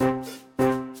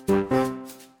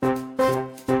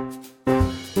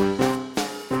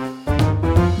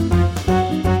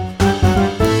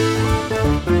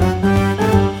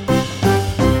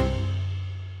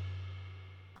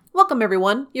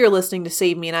everyone. You're listening to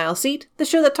Save Me an Aisle Seat, the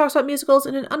show that talks about musicals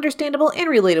in an understandable and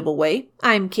relatable way.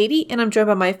 I'm Katie, and I'm joined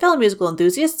by my fellow musical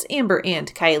enthusiasts, Amber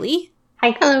and Kylie.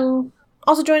 Hi. Hello.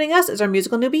 Also joining us is our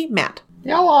musical newbie, Matt.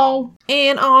 Hello.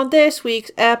 And on this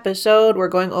week's episode, we're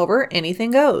going over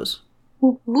Anything Goes.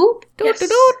 Whoop, whoop. Yes.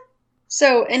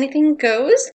 So, Anything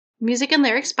Goes, music and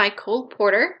lyrics by Cole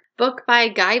Porter, book by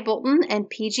Guy Bolton and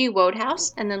P.G.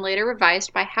 Wodehouse, and then later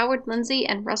revised by Howard Lindsay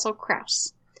and Russell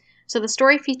Krauss. So the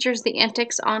story features the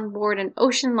antics on board an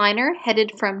ocean liner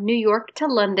headed from New York to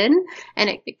London, and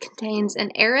it contains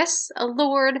an heiress, a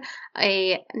lord,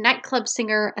 a nightclub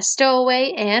singer, a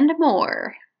stowaway, and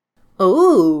more.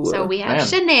 Ooh. So we have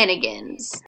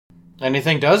shenanigans.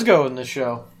 Anything does go in this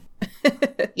show.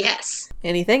 Yes.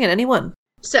 Anything and anyone.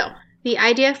 So, the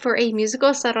idea for a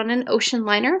musical set on an ocean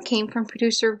liner came from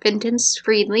producer Vinton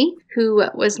Friedley, who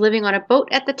was living on a boat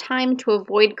at the time to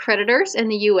avoid creditors in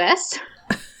the U.S.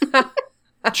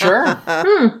 Sure.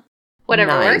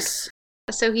 Whatever Nice. works.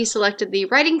 So he selected the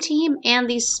writing team and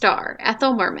the star,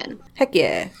 Ethel Merman. Heck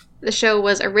yeah. The show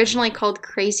was originally called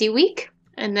Crazy Week,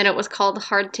 and then it was called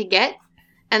Hard to Get,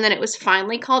 and then it was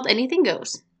finally called Anything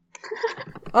Goes.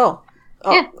 Oh,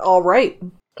 Yeah. All right.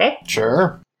 Okay.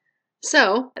 Sure.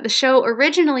 So, the show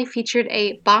originally featured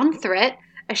a bomb threat,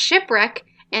 a shipwreck,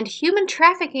 and human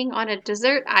trafficking on a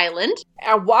desert island.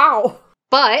 Wow.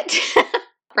 But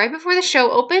right before the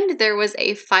show opened, there was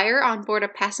a fire on board a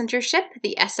passenger ship,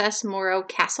 the SS Morro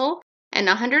Castle, and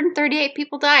 138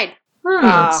 people died.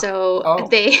 So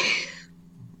they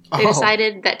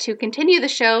decided that to continue the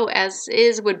show as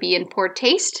is would be in poor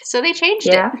taste, so they changed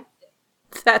it.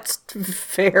 That's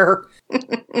fair.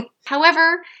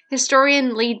 However,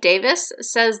 historian Lee Davis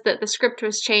says that the script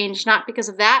was changed not because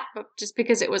of that, but just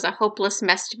because it was a hopeless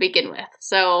mess to begin with.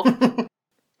 So,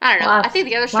 I don't know. I think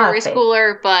the other story is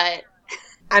cooler, but...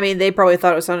 I mean, they probably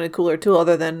thought it sounded cooler too,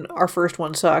 other than our first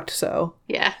one sucked, so...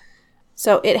 Yeah.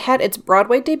 So, it had its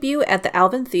Broadway debut at the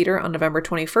Alvin Theater on November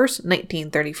 21st,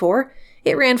 1934.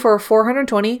 It ran for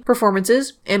 420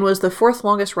 performances and was the fourth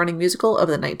longest running musical of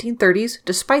the 1930s,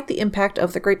 despite the impact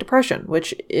of the Great Depression,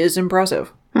 which is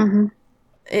impressive. Mm-hmm.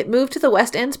 It moved to the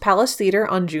West End's Palace Theater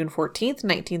on June 14th,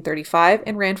 1935,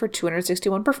 and ran for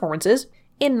 261 performances.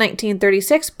 In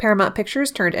 1936, Paramount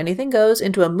Pictures turned Anything Goes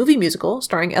into a movie musical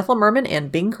starring Ethel Merman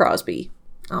and Bing Crosby.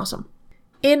 Awesome.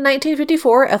 In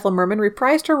 1954, Ethel Merman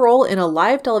reprised her role in a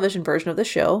live television version of the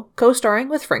show, co-starring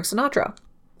with Frank Sinatra.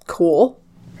 Cool.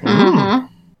 Mm-hmm.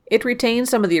 It retained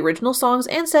some of the original songs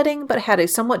and setting, but had a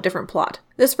somewhat different plot.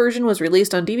 This version was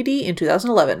released on DVD in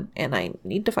 2011, and I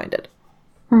need to find it.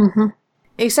 Mm-hmm.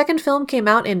 A second film came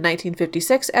out in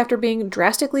 1956 after being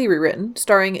drastically rewritten,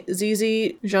 starring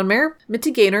Zizi Jeanmaire, Mitzi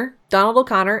Gaynor, Donald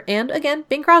O'Connor, and, again,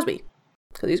 Bing Crosby.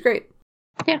 Because he's great.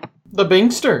 Yeah. The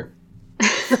Bingster.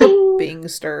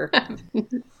 Bingster.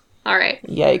 All right.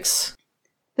 Yikes.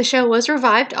 The show was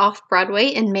revived off-Broadway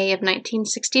in May of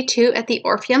 1962 at the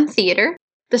Orpheum Theater.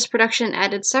 This production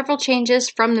added several changes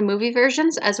from the movie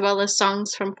versions, as well as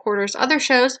songs from Porter's other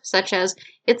shows, such as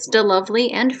It's Da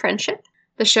Lovely and Friendship.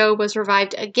 The show was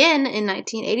revived again in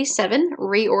 1987,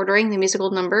 reordering the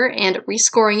musical number and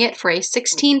rescoring it for a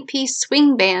 16-piece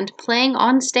swing band playing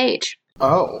on stage.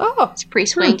 Oh. It's pretty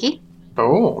swanky.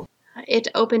 Oh. It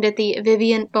opened at the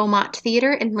Vivian Beaumont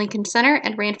Theater in Lincoln Center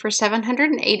and ran for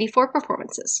 784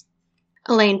 performances.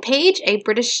 Elaine Page, a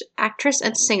British actress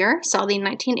and singer, saw the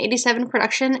 1987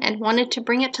 production and wanted to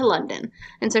bring it to London,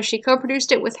 and so she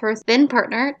co-produced it with her then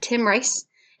partner, Tim Rice.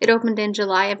 It opened in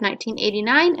July of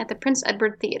 1989 at the Prince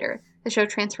Edward Theatre. The show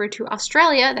transferred to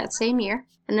Australia that same year.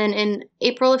 And then in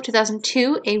April of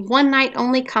 2002, a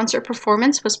one-night-only concert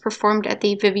performance was performed at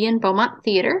the Vivian Beaumont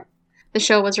Theatre. The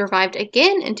show was revived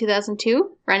again in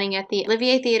 2002, running at the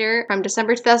Olivier Theatre from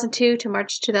December 2002 to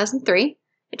March 2003.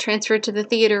 It transferred to the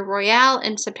Theatre Royal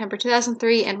in September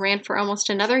 2003 and ran for almost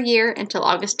another year until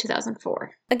August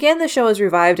 2004. Again, the show was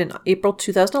revived in April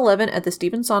 2011 at the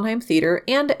Stephen Sondheim Theater,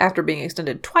 and after being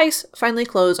extended twice, finally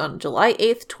closed on July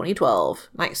 8th, 2012.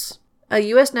 Nice. A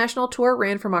U.S. national tour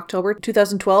ran from October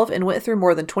 2012 and went through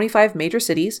more than 25 major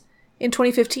cities. In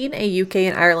 2015, a UK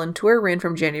and Ireland tour ran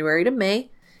from January to May.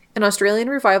 An Australian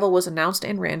revival was announced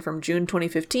and ran from June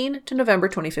 2015 to November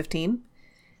 2015.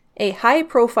 A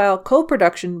high-profile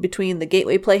co-production between the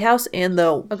Gateway Playhouse and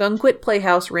the Ogunquit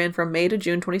Playhouse ran from May to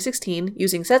June 2016,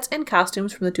 using sets and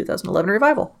costumes from the 2011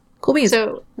 revival. Cool beans.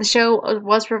 So, the show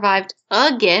was revived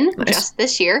again, Nice. just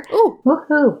this year. Ooh.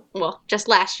 Woohoo. Well, just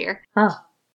last year. Oh.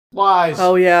 Wise.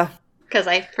 Oh, yeah. Because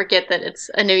I forget that it's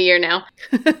a new year now.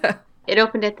 It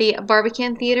opened at the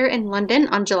Barbican Theatre in London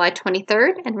on July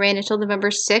 23rd and ran until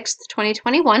November 6th,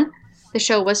 2021. The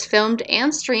show was filmed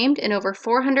and streamed in over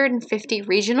 450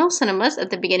 regional cinemas at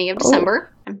the beginning of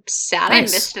December. I'm sad I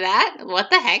missed that. What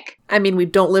the heck? I mean, we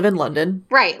don't live in London.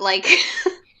 Right, like,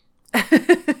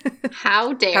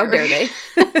 how dare. How dare they?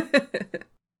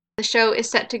 The show is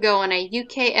set to go on a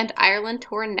UK and Ireland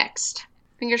tour next.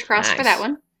 Fingers crossed for that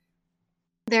one.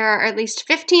 There are at least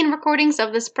 15 recordings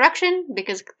of this production,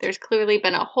 because there's clearly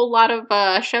been a whole lot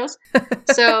of shows.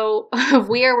 So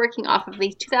we are working off of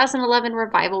the 2011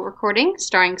 revival recording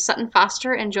starring Sutton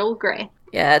Foster and Joel Grey.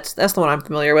 Yeah, that's the one I'm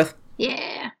familiar with.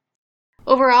 Yeah.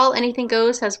 Overall, Anything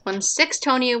Goes has won 6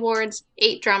 Tony Awards,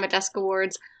 8 Drama Desk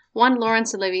Awards, 1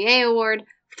 Laurence Olivier Award,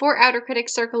 4 Outer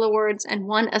Critics Circle Awards, and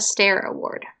 1 Astaire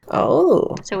Award.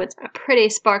 Oh. So it's pretty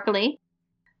sparkly.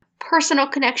 Personal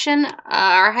connection.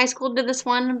 Our high school did this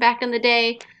one back in the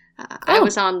day. I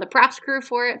was on the props crew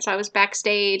for it, so I was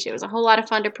backstage. It was a whole lot of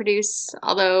fun to produce,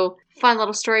 although fun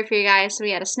little story for you guys. So we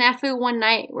had a snafu one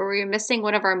night where we were missing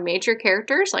one of our major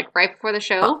characters, like right before the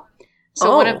show.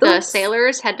 So one of the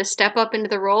sailors had to step up into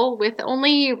the role with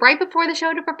only right before the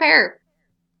show to prepare.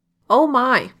 Oh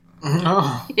my.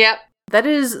 Oh. Yep. That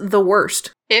is the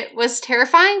worst. It was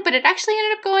terrifying, but it actually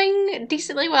ended up going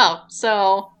decently well.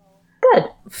 So Good.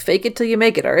 Fake it till you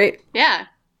make it, all right? yeah.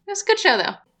 It was a good show,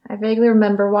 though. I vaguely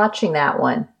remember watching that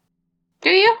one. Do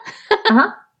you?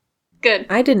 Uh-huh. Good.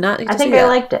 I did not. I think I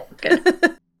liked it.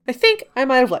 Good. I think I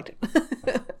might have liked it.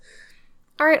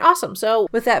 All right, awesome. So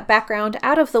with that background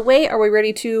out of the way, are we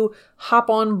ready to hop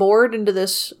on board into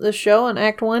this show in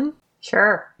Act 1?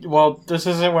 Sure. Well, this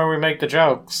isn't where we make the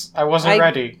jokes. I wasn't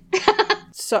ready.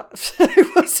 So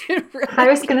I wasn't ready. I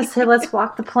was going to say, let's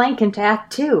walk the plank into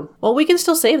Act 2. Well, we can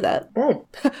still save that. Good.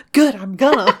 Good, I'm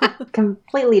gonna.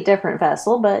 Completely different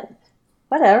vessel, but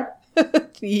whatever.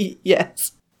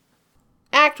 Yes.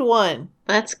 Act 1.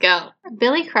 Let's go.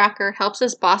 Billy Crocker helps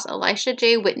his boss Elisha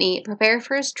J. Whitney prepare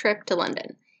for his trip to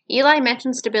London. Eli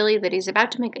mentions to Billy that he's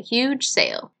about to make a huge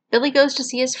sale. Billy goes to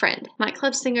see his friend,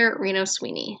 nightclub singer Reno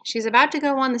Sweeney. She's about to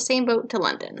go on the same boat to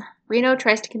London. Reno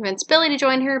tries to convince Billy to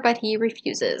join her, but he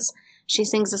refuses. She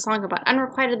sings a song about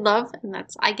unrequited love, and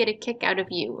that's I Get a Kick Out of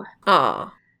You.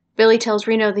 Aw. Billy tells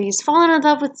Reno that he's fallen in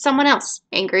love with someone else.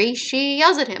 Angry, she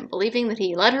yells at him, believing that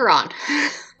he led her on.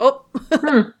 Oh.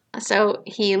 So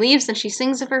he leaves and she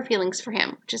sings of her feelings for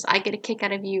him, which is I Get a Kick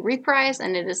Out of You reprise,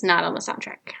 and it is not on the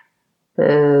soundtrack.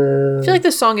 I feel like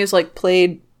this song is like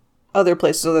played other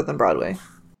places other than Broadway.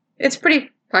 It's a pretty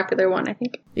popular one, I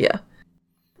think. Yeah.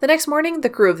 The next morning, the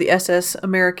crew of the SS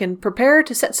American prepare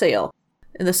to set sail.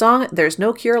 In the song, there's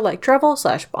no cure like travel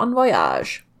 / bon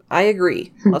voyage. I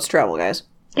agree. Let's travel, guys.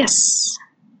 Yes.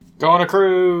 Go on a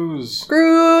cruise.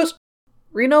 Cruise!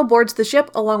 Reno boards the ship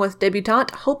along with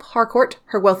debutante Hope Harcourt,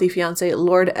 her wealthy fiancé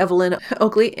Lord Evelyn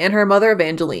Oakley, and her mother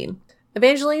Evangeline.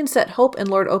 Evangeline set Hope and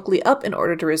Lord Oakley up in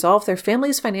order to resolve their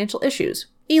family's financial issues.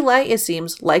 Eli, it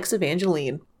seems, likes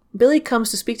Evangeline. Billy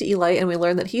comes to speak to Eli, and we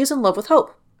learn that he is in love with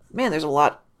Hope. Man, there's a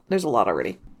lot. There's a lot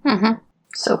already. Mm-hmm.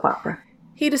 Soap opera.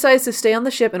 He decides to stay on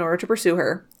the ship in order to pursue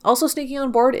her. Also sneaking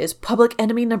on board is public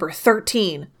enemy number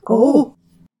 13. Oh.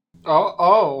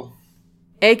 Oh.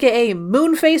 AKA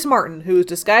Moonface Martin, who's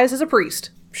disguised as a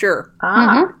priest. Sure.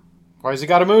 Ah. Why's he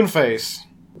got a moon face?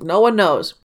 No one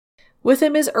knows. With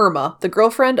him is Irma, the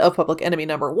girlfriend of public enemy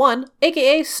number 1,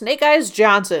 aka Snake Eyes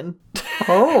Johnson.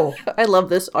 Oh. I love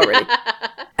this already.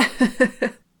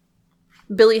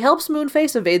 Billy helps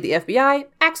Moonface evade the FBI,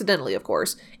 accidentally of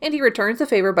course, and he returns the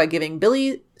favor by giving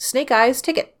Billy Snake Eyes'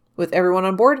 ticket. With everyone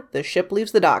on board, the ship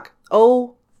leaves the dock.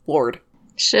 Oh, Lord.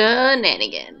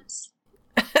 Shenanigans.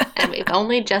 And we've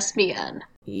only just begun.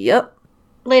 Yep.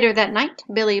 Later that night,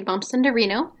 Billy bumps into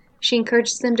Reno. She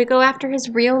encourages him to go after his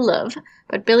real love,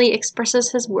 but Billy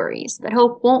expresses his worries that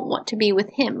Hope won't want to be with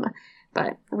him.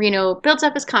 But Reno builds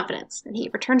up his confidence, and he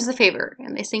returns the favor,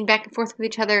 and they sing back and forth with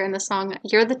each other in the song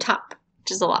You're the Top,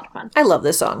 which is a lot of fun. I love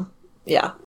this song.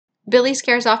 Yeah. Billy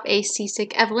scares off a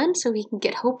seasick Evelyn so he can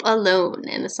get Hope alone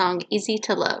in the song Easy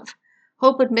to Love.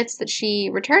 Hope admits that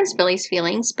she returns Billy's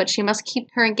feelings, but she must keep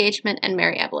her engagement and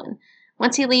marry Evelyn.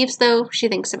 Once he leaves, though, she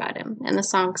thinks about him, and the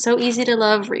song So Easy to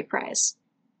Love reprise.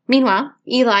 Meanwhile,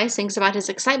 Eli sings about his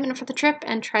excitement for the trip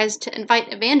and tries to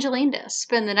invite Evangeline to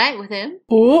spend the night with him,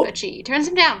 Ooh. but she turns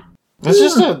him down. This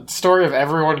is just a story of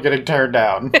everyone getting turned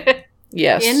down.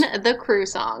 Yes. In the crew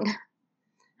song.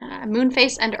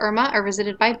 Moonface and Irma are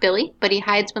visited by Billy, but he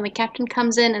hides when the captain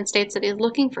comes in and states that he's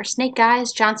looking for Snake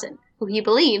Eyes Johnson, who he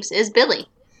believes is Billy.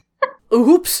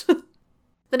 Oops.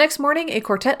 The next morning, a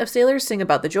quartet of sailors sing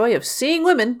about the joy of seeing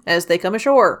women as they come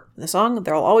ashore. In the song,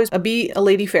 there'll always be a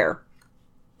lady fair.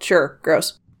 Sure,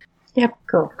 gross. Yep,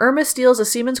 cool. Irma steals a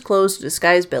seaman's clothes to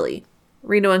disguise Billy.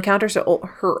 Reno encounters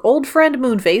her old friend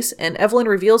Moonface, and Evelyn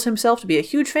reveals himself to be a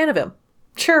huge fan of him.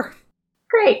 Sure.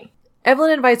 Great.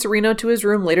 Evelyn invites Reno to his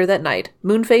room later that night.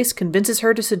 Moonface convinces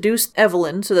her to seduce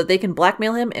Evelyn so that they can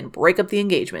blackmail him and break up the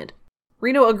engagement.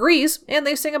 Reno agrees, and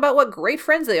they sing about what great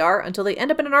friends they are until they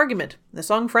end up in an argument. The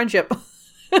song Friendship.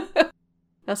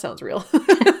 That sounds real.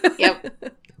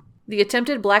 Yep. The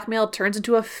attempted blackmail turns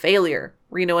into a failure.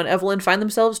 Reno and Evelyn find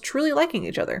themselves truly liking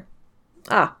each other.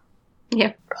 Ah.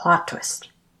 Yep. Plot twist.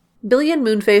 Billy and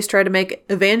Moonface try to make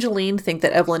Evangeline think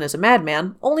that Evelyn is a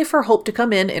madman, only for Hope to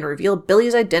come in and reveal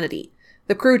Billy's identity.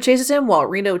 The crew chases him while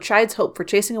Reno chides Hope for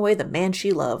chasing away the man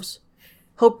she loves.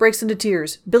 Hope breaks into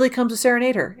tears. Billy comes to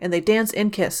serenade her, and they dance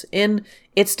and kiss in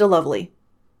It's Still Lovely.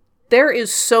 There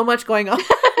is so much going on.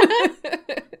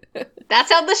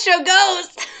 That's how the show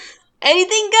goes.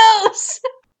 Anything goes.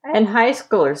 And high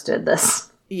schoolers did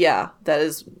this. Yeah, that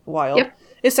is wild. Yep.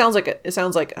 It sounds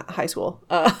like high school.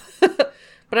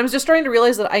 But I'm just starting to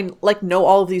realize that I know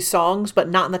all of these songs, but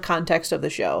not in the context of the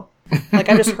show. I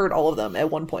just heard all of them at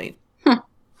one point.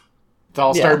 It's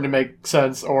all starting to make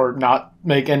sense or not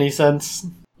make any sense.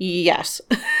 Yes.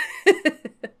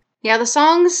 Yeah, the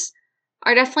songs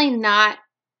are definitely not...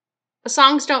 The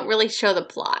songs don't really show the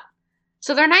plot.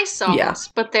 So they're nice songs,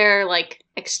 but they're,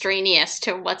 extraneous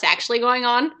to what's actually going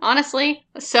on, honestly.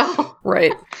 So...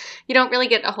 Right. You don't really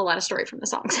get a whole lot of story from the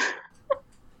songs.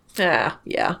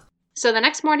 Yeah. So the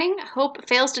next morning, Hope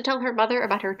fails to tell her mother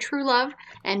about her true love,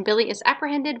 and Billy is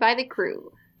apprehended by the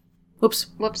crew. Whoops.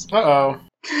 Uh-oh.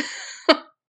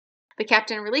 The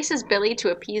captain releases Billy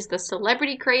to appease the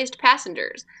celebrity-crazed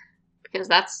passengers, because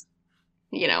that's,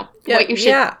 what you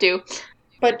should do.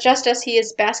 But just as he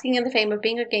is basking in the fame of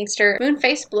being a gangster,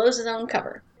 Moonface blows his own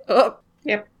cover. Oh.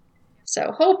 Yep.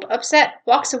 So Hope, upset,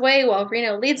 walks away while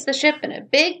Reno leads the ship in a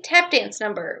big tap dance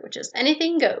number, which is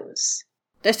Anything Goes.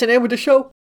 That's the name of the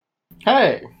show.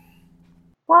 Hey.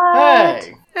 What?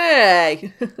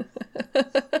 Hey. Hey.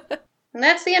 And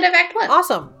that's the end of Act 1.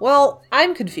 Awesome. Well,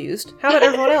 I'm confused. How about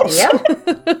everyone else?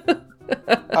 Yep.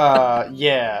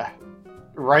 Yeah.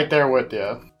 Right there with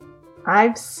you.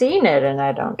 I've seen it and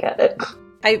I don't get it.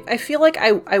 I feel like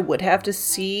I would have to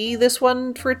see this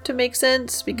one for it to make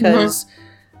sense, because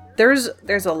there's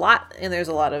a lot, and there's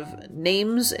a lot of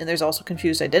names, and there's also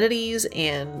confused identities,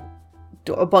 and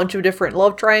a bunch of different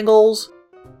love triangles.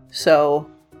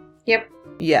 So, Yep.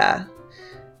 yeah.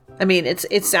 I mean,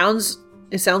 it sounds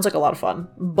like a lot of fun,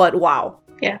 but wow.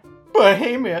 Yeah. But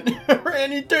hey, man,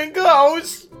 anything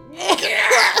goes.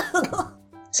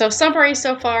 So summary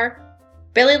so far.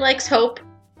 Billy likes Hope.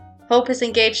 Hope is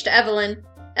engaged to Evelyn.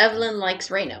 Evelyn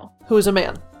likes Reno. Who is a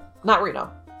man? Not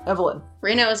Reno. Evelyn.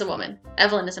 Reno is a woman.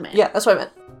 Evelyn is a man. Yeah, that's what I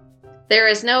meant. There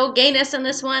is no gayness in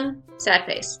this one. Sad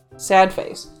face. Sad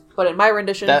face. But in my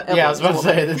rendition, Yeah, I was about to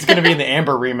say, it's going to be in the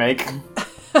Amber remake.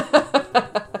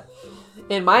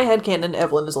 In my headcanon,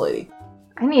 Evelyn is a lady.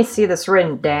 I need to see this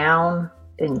written down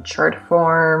in chart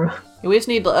form. We just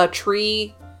need a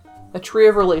tree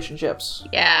of relationships.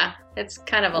 Yeah, it's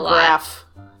kind of a lot. Graph.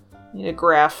 You need a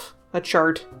graph, a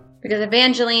chart. Because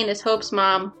Evangeline is Hope's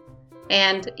mom,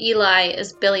 and Eli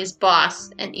is Billy's boss,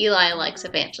 and Eli likes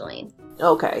Evangeline.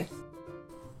 Okay.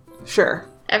 Sure.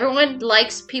 Everyone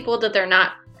likes people that they're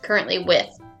not currently with,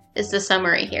 is the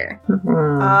summary here.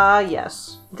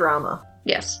 Yes. Drama.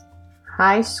 Yes.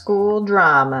 High school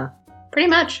drama. Pretty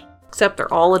much. Except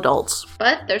they're all adults.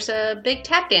 But there's a big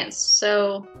tap dance,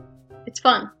 so it's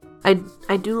fun.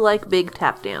 I do like big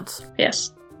tap dance.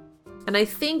 Yes. And I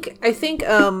think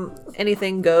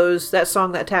Anything Goes, that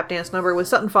song, that tap dance number with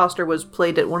Sutton Foster, was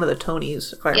played at one of the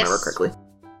Tonys, if I remember correctly.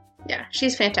 Yeah,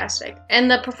 she's fantastic. And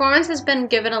the performance has been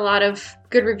given a lot of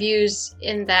good reviews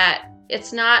in that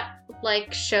it's not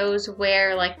like shows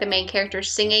where the main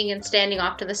character's singing and standing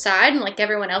off to the side and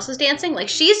everyone else is dancing.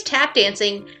 She's tap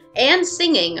dancing and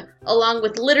singing along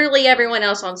with literally everyone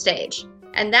else on stage.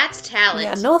 And that's talent.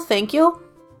 Yeah, no thank you.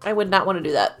 I would not want to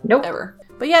do that. Nope. Ever.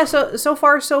 But yeah, so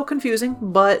far so confusing,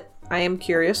 but I am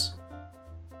curious.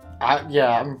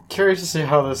 I'm curious to see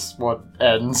how this one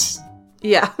ends.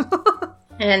 Yeah.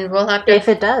 And we'll have to If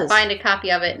it does. find a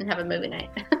copy of it and have a movie night.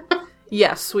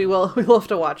 Yes, we will. We will have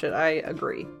to watch it. I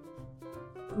agree.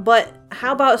 But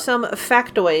how about some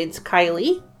factoids,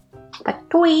 Kylie?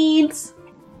 Factoids.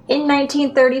 In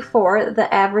 1934,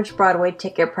 the average Broadway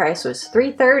ticket price was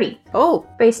 $3.30. Oh,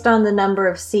 Based on the number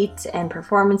of seats and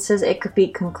performances, it could be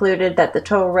concluded that the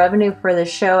total revenue for the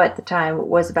show at the time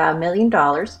was about $1 million.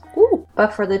 ooh.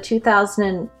 But for the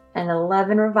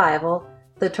 2011 revival,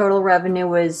 the total revenue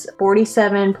was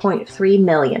 $47.3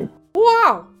 million.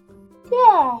 Wow.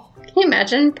 Can you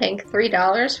imagine paying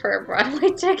 $3 for a Broadway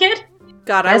ticket?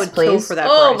 God, I Yes, would kill please. for that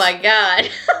Oh price. my god.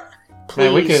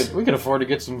 Man, we Please. could afford to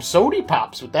get some sody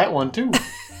pops with that one too.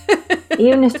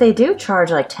 Even if they do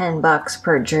charge like $10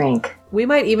 per drink. We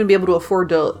might even be able to afford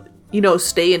to,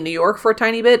 stay in New York for a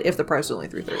tiny bit if the price is only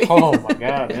 $3.30. Oh my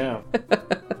god, yeah.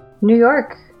 New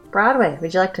York, Broadway,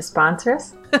 would you like to sponsor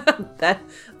us?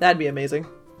 That'd be amazing.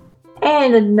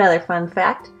 And another fun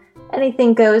fact,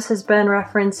 Anything Goes has been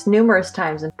referenced numerous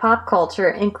times in pop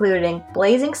culture, including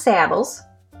Blazing Saddles,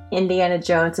 Indiana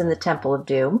Jones and the Temple of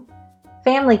Doom,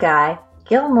 Family Guy,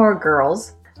 Gilmore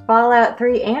Girls, Fallout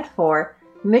 3 and 4,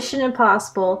 Mission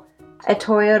Impossible, a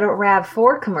Toyota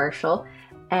RAV4 commercial,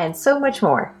 and so much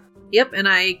more. Yep, and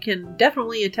I can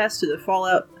definitely attest to the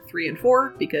Fallout 3 and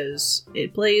 4 because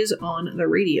it plays on the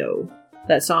radio.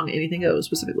 That song, Anything Goes,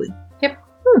 specifically. Yep.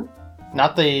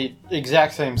 Not the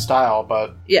exact same style,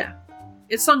 but Yeah.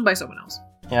 It's sung by someone else.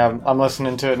 yeah, I'm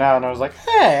listening to it now and I was like,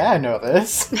 hey, I know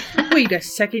this. Wait a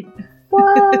second.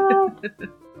 What?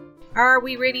 Are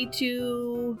we ready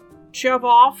to shove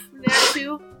off now,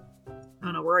 too?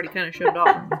 Oh no, we're already kind of shoved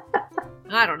off.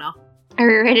 I don't know. Are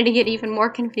we ready to get even more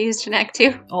confused in Act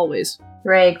 2? Always.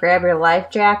 Ray, grab your life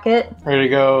jacket. Ready to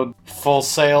go full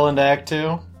sail into Act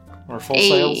 2? Or full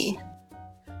sails?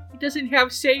 It doesn't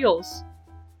have sails.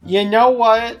 You know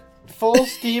what? Full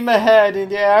steam ahead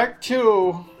into Act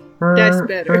 2. That's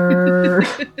better.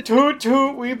 Toot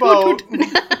toot we boat.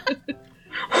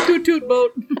 Toot toot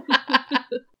boat.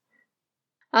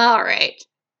 Alright.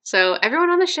 So everyone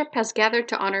on the ship has gathered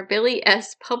to honor Billy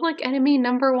as public enemy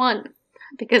number 1.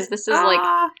 Because this is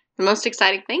the most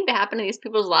exciting thing to happen in these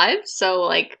people's lives. So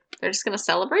they're just gonna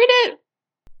celebrate it?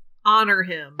 Honor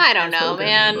him. I don't as know, Logan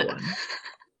man. number 1.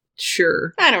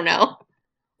 Sure. I don't know.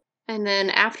 And then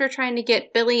after trying to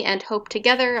get Billy and Hope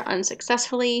together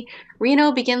unsuccessfully,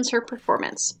 Reno begins her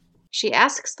performance. She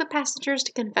asks the passengers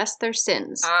to confess their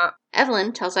sins.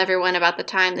 Evelyn tells everyone about the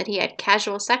time that he had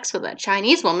casual sex with a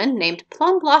Chinese woman named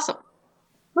Plum Blossom.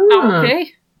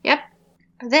 Okay. Yep.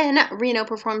 Then Reno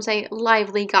performs a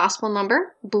lively gospel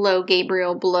number, Blow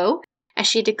Gabriel Blow, as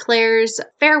she declares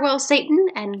farewell Satan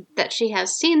and that she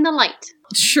has seen the light.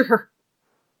 Sure.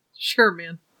 Sure,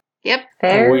 man. Yep.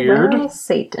 Farewell, Weird.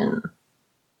 Satan.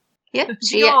 Yep.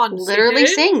 She Yawn, literally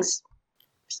Satan. sings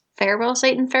farewell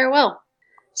Satan, farewell.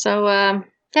 So,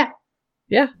 yeah.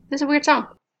 Yeah. This is a weird song.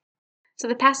 So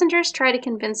the passengers try to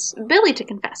convince Billy to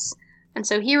confess. And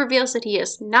so he reveals that he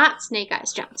is not Snake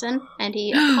Eyes Johnson, and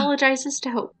he apologizes to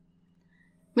Hope.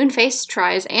 Moonface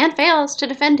tries and fails to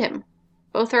defend him.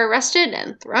 Both are arrested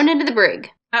and thrown into the brig.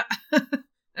 I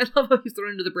love how he's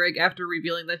thrown into the brig after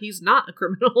revealing that he's not a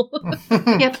criminal.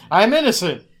 Yep. I'm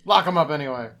innocent. Lock him up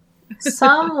anyway.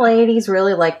 Some ladies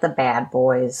really like the bad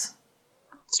boys.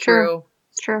 It's true.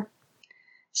 It's true.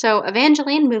 So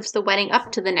Evangeline moves the wedding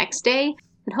up to the next day,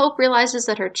 and Hope realizes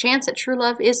that her chance at true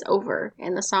love is over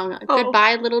in the song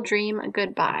Goodbye, Little Dream,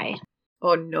 Goodbye.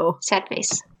 Oh no. Sad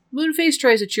face. Moonface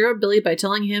tries to cheer up Billy by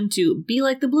telling him to be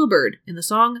like the bluebird in the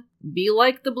song Be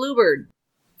Like the Bluebird.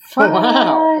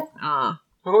 Wow. Ah.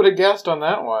 Who would have guessed on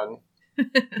that one?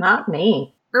 Not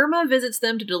me. Irma visits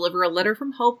them to deliver a letter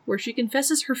from Hope where she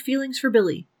confesses her feelings for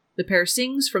Billy. The pair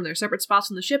sings from their separate spots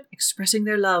on the ship, expressing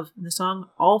their love in the song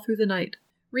All Through the Night.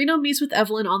 Reno meets with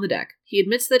Evelyn on the deck. He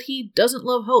admits that he doesn't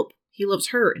love Hope. He loves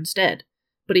her instead.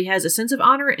 But he has a sense of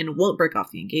honor and won't break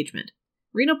off the engagement.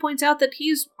 Reno points out that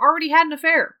he's already had an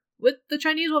affair with the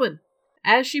Chinese woman.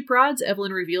 As she prods,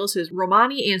 Evelyn reveals his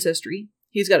Romani ancestry.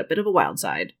 He's got a bit of a wild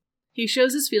side. He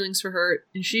shows his feelings for her,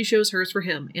 and she shows hers for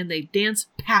him, and they dance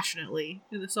passionately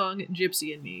in the song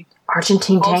Gypsy and Me.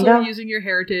 Argentine tango? Also, using your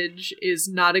heritage is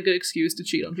not a good excuse to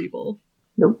cheat on people.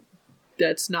 Nope.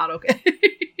 That's not okay.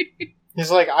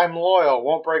 He's like, I'm loyal,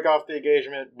 won't break off the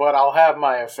engagement, but I'll have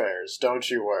my affairs, don't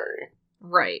you worry.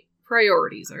 Right.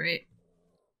 Priorities, alright?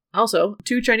 Also,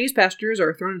 2 Chinese passengers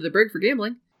are thrown into the brig for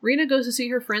gambling. Rena goes to see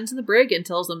her friends in the brig and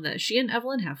tells them that she and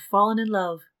Evelyn have fallen in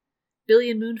love.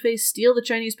 Billy and Moonface steal the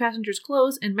Chinese passengers'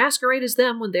 clothes and masquerade as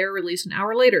them when they are released an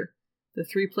hour later. The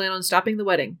 3 plan on stopping the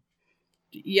wedding.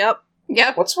 Yep.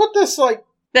 What's with this,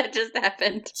 That just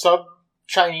happened.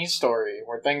 sub-Chinese story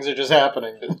where things are just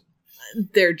happening to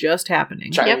They're just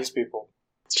happening. Chinese people?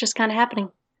 It's just kind of happening.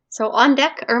 So on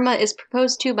deck, Irma is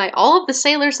proposed to by all of the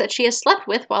sailors that she has slept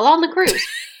with while on the cruise.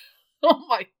 Oh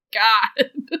my god.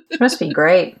 Must be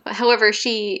great. However,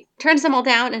 she turns them all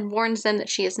down and warns them that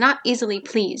she is not easily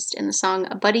pleased in the song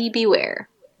Buddy Beware.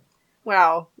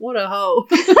 Wow, what a hoe.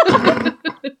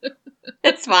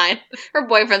 It's fine. Her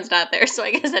boyfriend's not there, so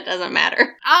I guess it doesn't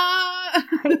matter.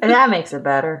 That makes it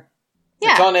better.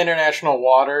 Yeah. It's on international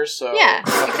waters, so... Yeah, it's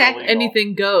definitely exactly. legal.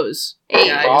 Anything goes, Hey.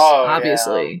 guys, Oh,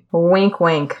 obviously. Wink,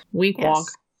 wink. Wink Yes. wonk.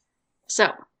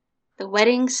 So, the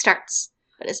wedding starts.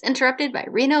 but is interrupted by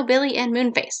Reno, Billy, and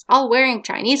Moonface, all wearing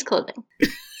Chinese clothing.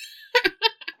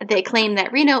 They claim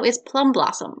that Reno is Plum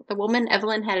Blossom, the woman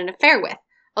Evelyn had an affair with,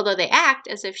 although they act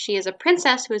as if she is a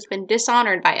princess who has been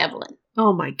dishonored by Evelyn.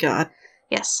 Oh my god.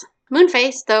 Yes.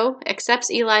 Moonface, though,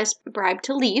 accepts Eli's bribe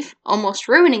to leave, almost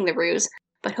ruining the ruse,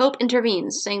 but Hope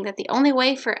intervenes, saying that the only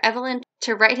way for Evelyn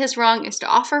to right his wrong is to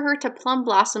offer her to Plum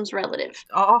Blossom's relative.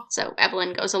 Oh. So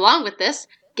Evelyn goes along with this,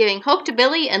 giving Hope to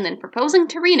Billy and then proposing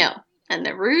to Reno, and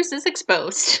the ruse is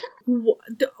exposed. What?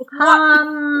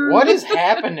 What is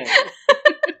happening?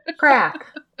 Crack.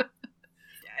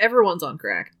 Everyone's on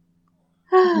crack.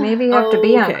 Maybe you have to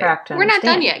be on Okay. crack to We're not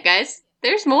done understand. yet, guys.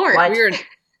 There's more. What?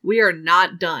 We are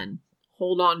not done.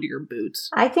 Hold on to your boots.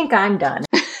 I think I'm done.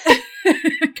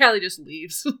 Kylie just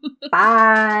leaves.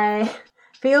 Bye.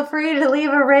 Feel free to leave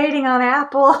a rating on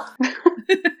Apple.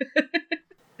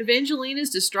 Evangeline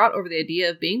is distraught over the idea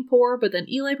of being poor, but then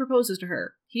Eli proposes to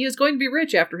her. He is going to be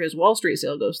rich after his Wall Street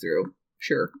sale goes through.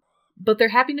 Sure. But their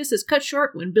happiness is cut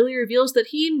short when Billy reveals that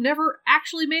he never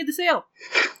actually made the sale.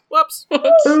 Whoops.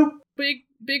 Boop.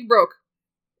 Big broke.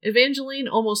 Evangeline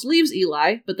almost leaves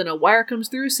Eli, but then a wire comes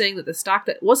through saying that the stock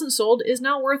that wasn't sold is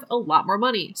now worth a lot more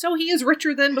money. So he is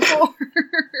richer than before.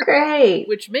 Great.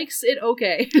 Which makes it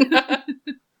okay.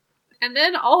 And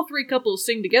then all three couples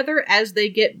sing together as they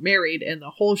get married, and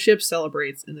the whole ship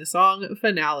celebrates in the song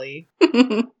finale.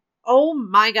 Oh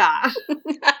my god.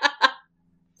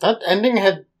 That ending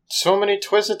had so many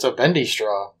twists, it's a bendy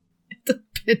straw.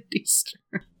 Bendy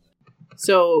straw.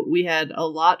 So we had a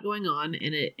lot going on,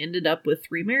 and it ended up with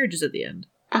 3 marriages at the end.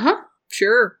 Uh-huh.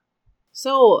 Sure.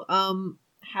 So,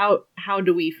 how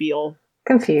do we feel?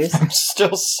 Confused. I'm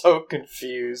still so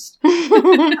confused.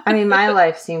 I mean, my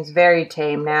life seems very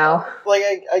tame now. Like,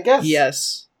 I guess...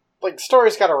 Yes. Like,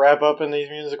 stories gotta wrap up in these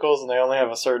musicals, and they only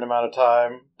have a certain amount of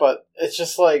time. But it's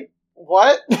just like,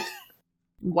 what?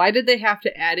 Why did they have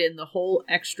to add in the whole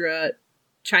extra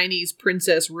Chinese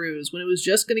princess ruse when it was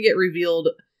just going to get revealed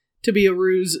to be a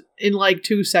ruse in like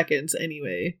 2 seconds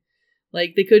anyway?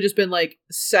 Like, they could have just been like,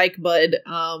 psych, bud,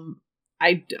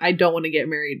 I don't want to get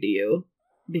married to you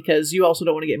because you also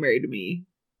don't want to get married to me.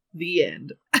 The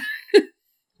end.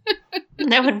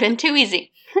 That would have been too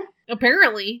easy.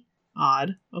 Apparently.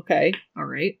 Odd. Okay. All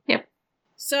right. Yep.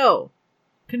 So,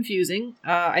 confusing.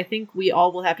 I think we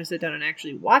all will have to sit down and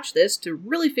actually watch this to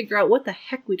really figure out what the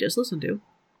heck we just listened to.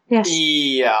 Yes.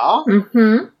 Yeah.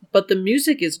 Mm-hmm. But the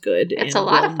music is good. It's and a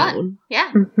lot of fun. well-known.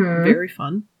 Yeah. Mm-hmm. Very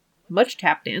fun. Much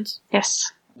tap dance.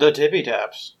 Yes. The tippy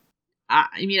taps.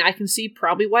 I mean, I can see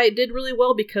probably why it did really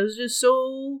well because it's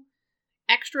so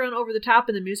extra and over the top,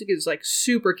 and the music is like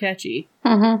super catchy.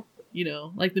 Mm-hmm. You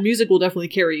know, like the music will definitely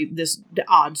carry this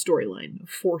odd storyline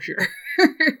for sure.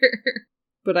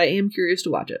 But I am curious to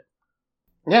watch it.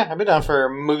 Yeah, I've been down for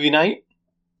movie night.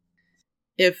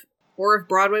 If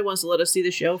Broadway wants to let us see the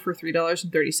show for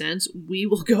 $3.30, we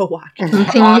will go watch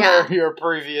it. Yeah. Honor your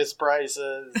previous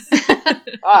prices.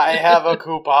 I have a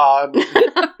coupon.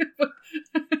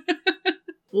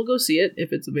 We'll go see it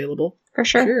if it's available. For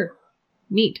sure. Sure.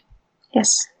 Neat.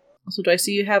 Yes. Also, do I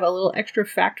see you have a little extra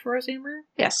fact for us, Amber?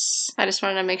 Yes. I just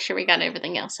wanted to make sure we got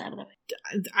everything else out of the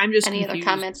way. I'm just Any confused.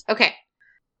 other comments? Okay.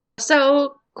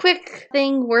 So, quick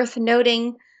thing worth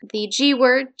noting. The G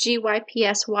word,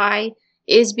 GYPSY,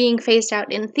 is being phased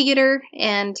out in theater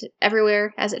and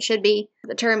everywhere, as it should be.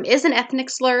 The term is an ethnic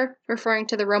slur, referring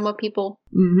to the Roma people.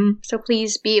 Mm-hmm. So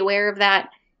please be aware of that.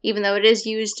 Even though it is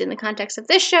used in the context of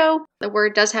this show, the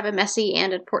word does have a messy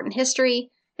and important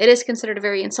history. It is considered a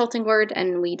very insulting word,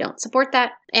 and we don't support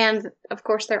that. And, of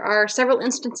course, there are several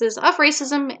instances of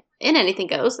racism in Anything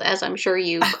Goes, as I'm sure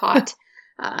you caught,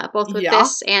 both with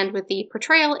this and with the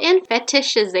portrayal and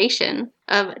fetishization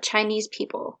of Chinese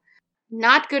people.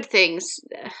 Not good things.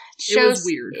 It was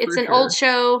weird, It's for an sure. old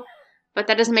show, but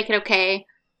that doesn't make it okay.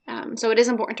 So it is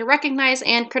important to recognize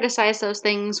and criticize those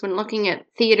things when looking at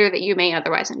theater that you may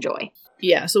otherwise enjoy.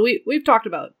 Yeah, so we've talked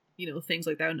about, things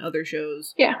like that in other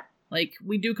shows. Yeah. Like,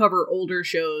 we do cover older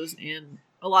shows, and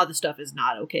a lot of the stuff is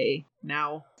not okay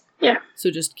now. Yeah. So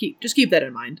just keep that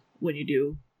in mind when you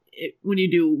do,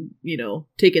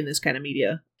 take in this kind of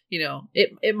media.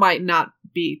 It might not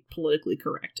be politically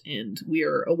correct, and we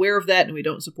are aware of that, and we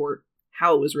don't support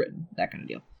how it was written, that kind of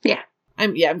deal. Yeah.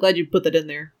 I'm glad you put that in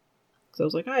there. Because I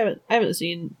was like, I haven't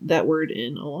seen that word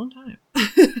in a long time.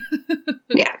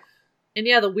 Yeah. And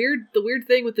yeah, the weird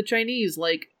thing with the Chinese,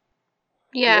 like,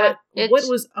 Yeah. what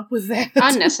was up with that?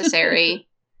 Unnecessary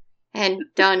and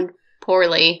done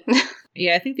poorly.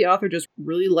 Yeah, I think the author just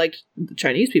really liked the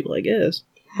Chinese people, I guess.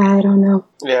 I don't know.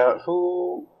 Yeah,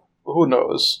 who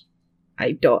knows?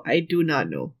 I do not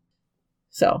know.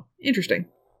 So, interesting.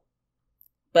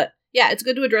 But yeah, it's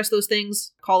good to address those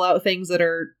things, call out things that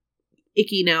are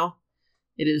icky now.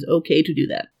 It is okay to do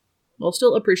that, while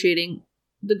still appreciating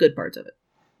the good parts of it,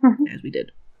 as we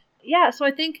did. Yeah, so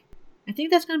I think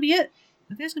that's going to be it. I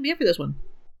think that's going to be it for this one.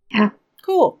 Yeah.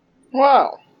 Cool.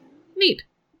 Wow. Neat.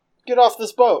 Get off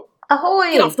this boat.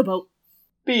 Ahoy! Get off the boat.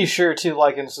 Be sure to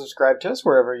like and subscribe to us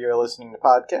wherever you're listening to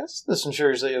podcasts. This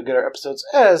ensures that you'll get our episodes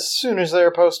as soon as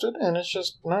they're posted, and it's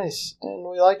just nice, and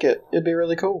we like it. It'd be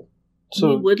really cool. So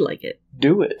We would like it.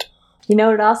 do it. You know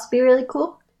what would also be really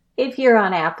cool? If you're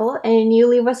on Apple and you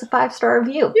leave us a 5-star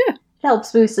review. Yeah. It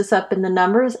helps boost us up in the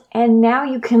numbers, and now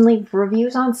you can leave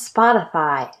reviews on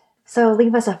Spotify. So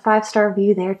leave us a 5-star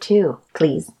review there too,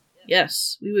 please.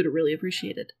 Yes, we would really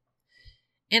appreciate it.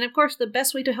 And of course, the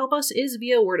best way to help us is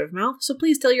via word of mouth, so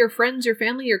please tell your friends, your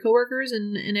family, your coworkers,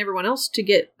 and everyone else to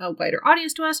get a wider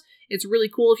audience to us. It's really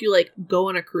cool if you, go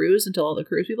on a cruise and tell all the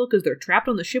cruise people, because they're trapped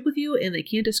on the ship with you and they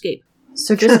can't escape.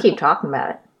 So just keep talking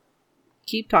about it.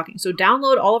 Keep talking. So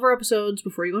download all of our episodes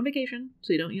before you go on vacation,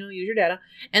 so you don't, use your data,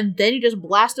 and then you just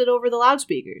blast it over the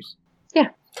loudspeakers.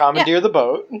 Commandeer the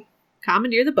boat.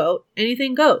 Commandeer the boat.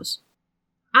 Anything goes.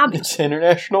 It's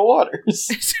international waters.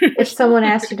 If someone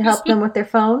asks you to help them with their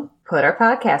phone, put our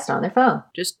podcast on their phone.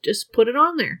 Just put it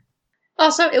on there.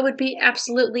 Also, it would be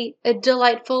absolutely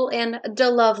delightful and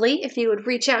lovely if you would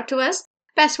reach out to us.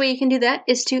 Best way you can do that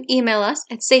is to email us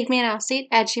at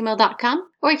savemeanoutseat@gmail.com,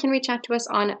 or you can reach out to us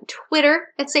on Twitter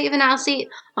at SaveAnOutSeat,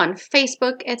 on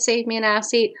Facebook at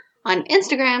SaveMeAnOutSeat, on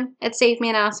Instagram at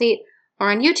SaveMeAnOutSeat,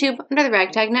 or on YouTube under the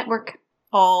Ragtag Network.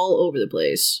 All over the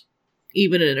place.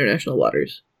 Even in international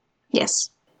waters.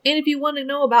 Yes. And if you want to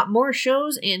know about more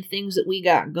shows and things that we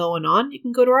got going on, you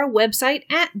can go to our website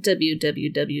at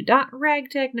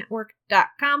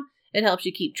www.ragtagnetwork.com. It helps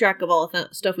you keep track of all the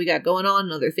stuff we got going on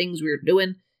and other things we're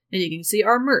doing. And you can see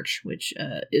our merch, which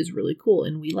is really cool,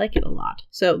 and we like it a lot.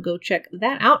 So go check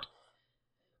that out.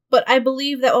 But I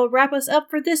believe that will wrap us up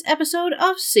for this episode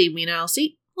of Save Me an Aisle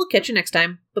Seat. We'll catch you next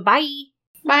time. Bye-bye.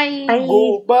 Bye. Bye.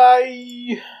 Oh,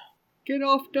 bye. Get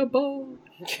off the boat.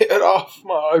 Get off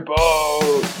my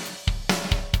boat.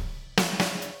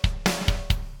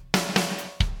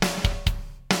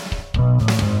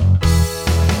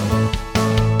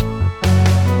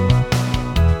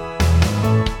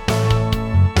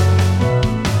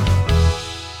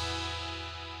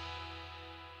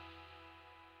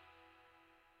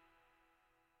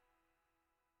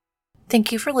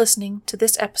 Thank you for listening to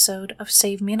this episode of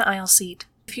Save Me an Aisle Seat.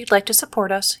 If you'd like to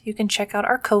support us, you can check out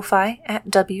our Ko-Fi at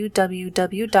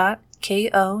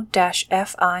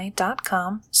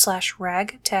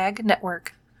www.ko-fi.com/ragtagnetwork.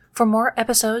 For more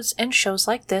episodes and shows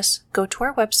like this, go to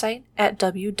our website at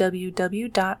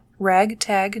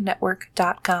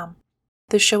www.ragtagnetwork.com.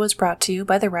 This show is brought to you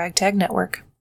by the Ragtag Network.